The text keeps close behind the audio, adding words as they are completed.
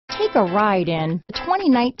Take a ride in the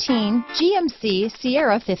 2019 GMC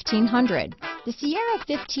Sierra 1500. The Sierra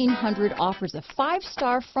 1500 offers a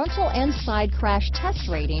 5-star frontal and side crash test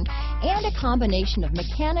rating and a combination of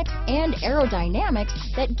mechanics and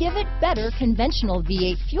aerodynamics that give it better conventional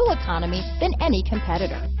V8 fuel economy than any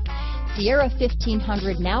competitor. Sierra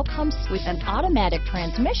 1500 now comes with an automatic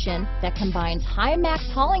transmission that combines high max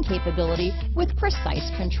hauling capability with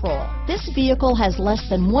precise control. This vehicle has less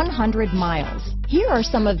than 100 miles. Here are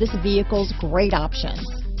some of this vehicle's great options: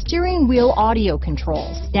 steering wheel audio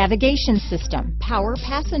controls, navigation system, power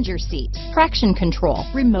passenger seat, traction control,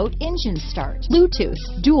 remote engine start, Bluetooth,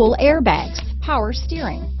 dual airbags, power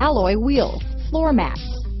steering, alloy wheels, floor mats,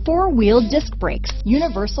 4-wheel disc brakes,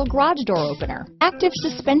 universal garage door opener, active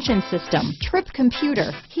suspension system, trip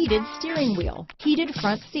computer, heated steering wheel, heated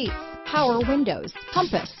front seats, power windows,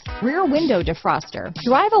 compass, rear window defroster.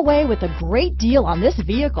 Drive away with a great deal on this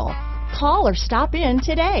vehicle. Call or stop in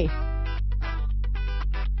today.